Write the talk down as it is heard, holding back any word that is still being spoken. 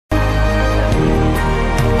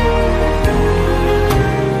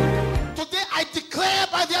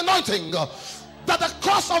anointing that the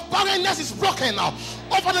curse of barrenness is broken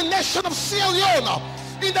over the nation of Sierra Leone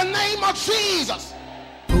in the name of Jesus.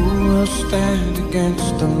 Who will stand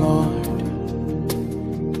against the Lord?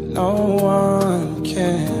 No one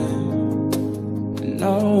can,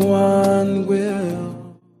 no one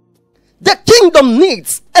will. The kingdom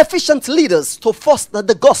needs efficient leaders to foster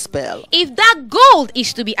the gospel. If that goal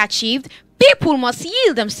is to be achieved, people must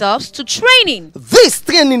yield themselves to training. This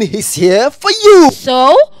training is here for you.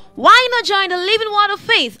 So, why not join the Living Word of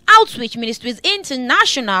Faith Outreach Ministries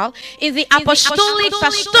International in the Apostolic,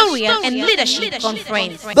 Pastoral and Leadership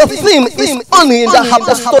Conference? The theme is only in the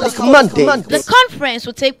Apostolic mandate. The conference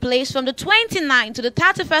will take place from the 29th to the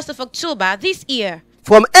 31st of October this year.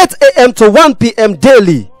 From 8 a.m. to 1 p.m.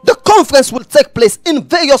 daily. The conference will take place in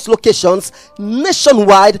various locations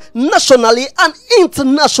nationwide, nationally, and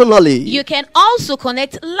internationally. You can also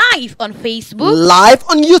connect live on Facebook, live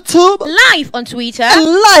on YouTube, live on Twitter, and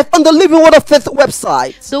live on the Living Word of Faith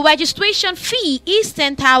website. The registration fee is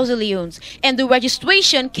 10,000 leones, and the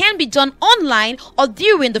registration can be done online or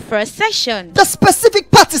during the first session. The specific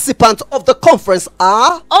participants of the conference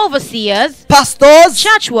are overseers, pastors,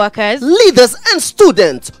 church workers, leaders, and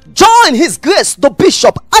students. Join His Grace the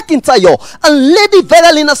Bishop Akintayo and Lady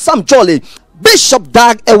Veralina Samjoli, Bishop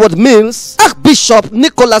Dag Edward Mills, Archbishop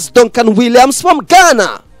Nicholas Duncan Williams from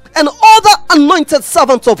Ghana, and other anointed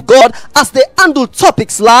servants of God as they handle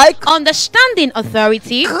topics like understanding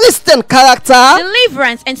authority, Christian character,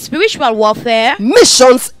 deliverance and spiritual warfare,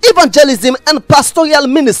 missions, evangelism, and pastoral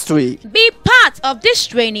ministry. Be part of this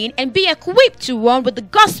training and be equipped to run with the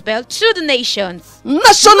gospel to the nations.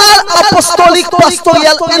 National Apostolic,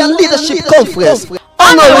 Pastoral and Leadership Conference,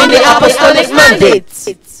 honoring the Apostolic mandate.